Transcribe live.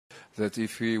that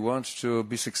if we want to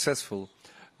be successful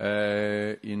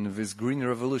in this green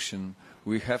revolution,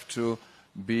 we have to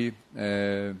be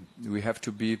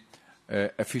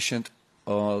efficient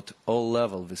at all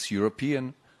levels. This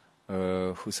European,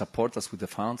 who support us with the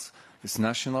funds, this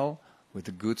national, with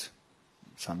a good,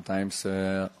 sometimes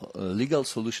legal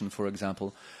solution, for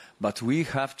example. But we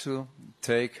have to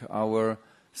take our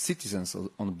citizens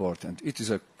on board, and it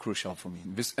is crucial for me.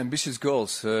 These ambitious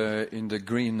goals in the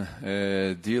Green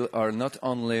Deal are not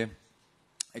only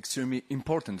extremely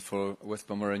important for West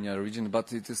Pomerania region,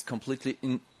 but it is completely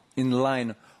in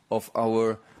line of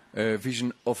our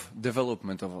vision of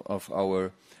development of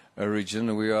our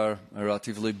region. We are a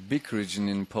relatively big region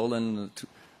in Poland,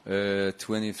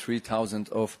 23,000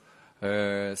 of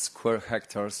square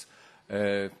hectares,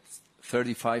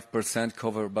 35%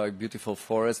 covered by beautiful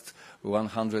forest,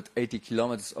 180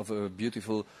 kilometers of a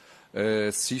beautiful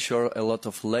seashore, a lot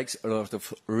of lakes, a lot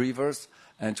of rivers,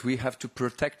 and we have to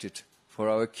protect it for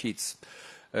our kids.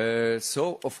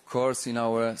 So, of course, in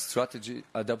our strategy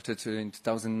adopted in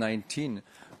 2019,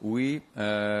 we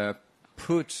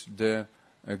put the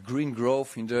green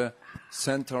growth in the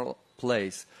central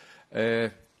place.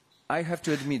 I have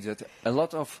to admit that a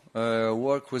lot of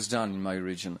work was done in my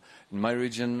region. In my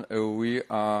region, we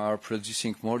are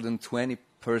producing more than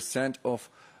 20% of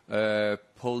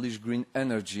Polish green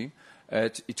energy.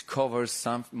 It covers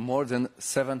more than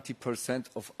 70%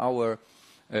 of our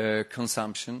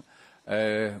consumption.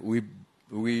 We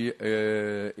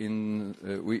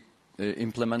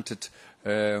implemented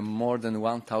more than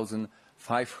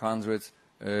 1,500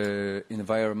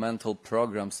 environmental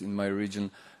programs in my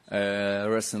region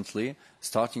recently,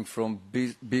 starting from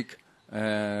big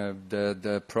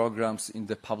the programs in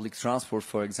the public transport,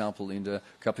 for example, in the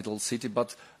capital city,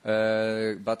 but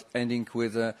ending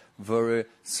with a very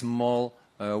small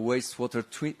wastewater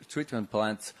treatment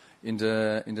plants in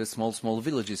the small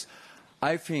villages.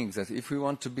 I think that if we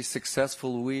want to be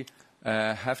successful, we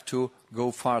have to go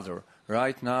farther.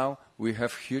 Right now, we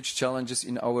have huge challenges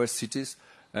in our cities.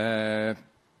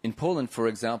 In Poland, for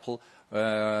example,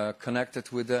 connected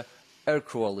with the air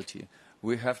quality.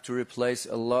 We have to replace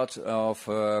a lot of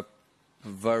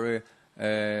very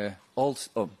old,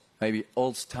 maybe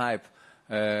old type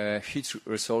heat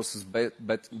resources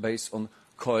based on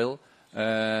coal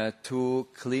to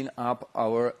clean up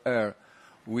our air.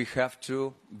 We have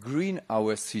to green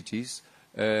our cities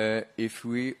if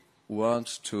we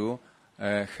want to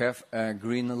have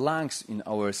green lungs in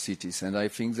our cities, and I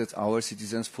think that our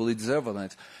citizens fully deserve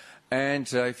that.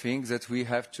 And I think that we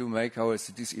have to make our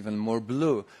cities even more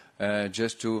blue,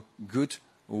 just to good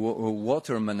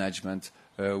water management.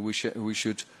 We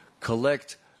should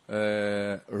collect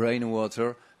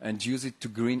rainwater and use it to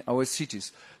green our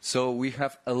cities. So we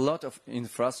have a lot of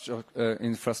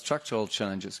infrastructural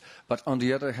challenges. But on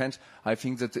the other hand, I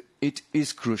think that it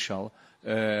is crucial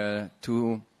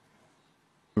to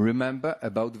remember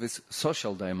about this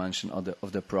social dimension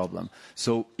of the problem.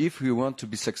 So if we want to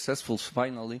be successful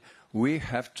finally, we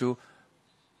have to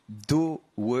do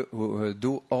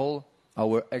all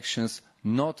our actions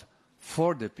not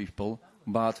for the people,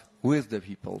 but with the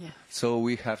people. Yeah. So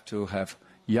we have to have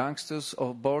youngsters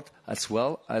on board as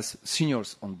well as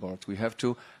seniors on board. We have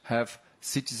to have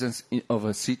citizens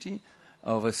of cities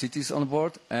on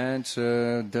board, and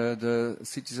the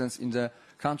citizens in the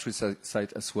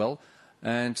countryside as well.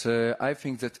 And I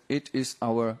think that it is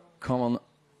our common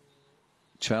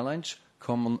challenge,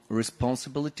 common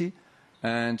responsibility,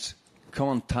 and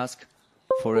common task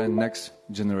for the next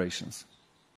generations.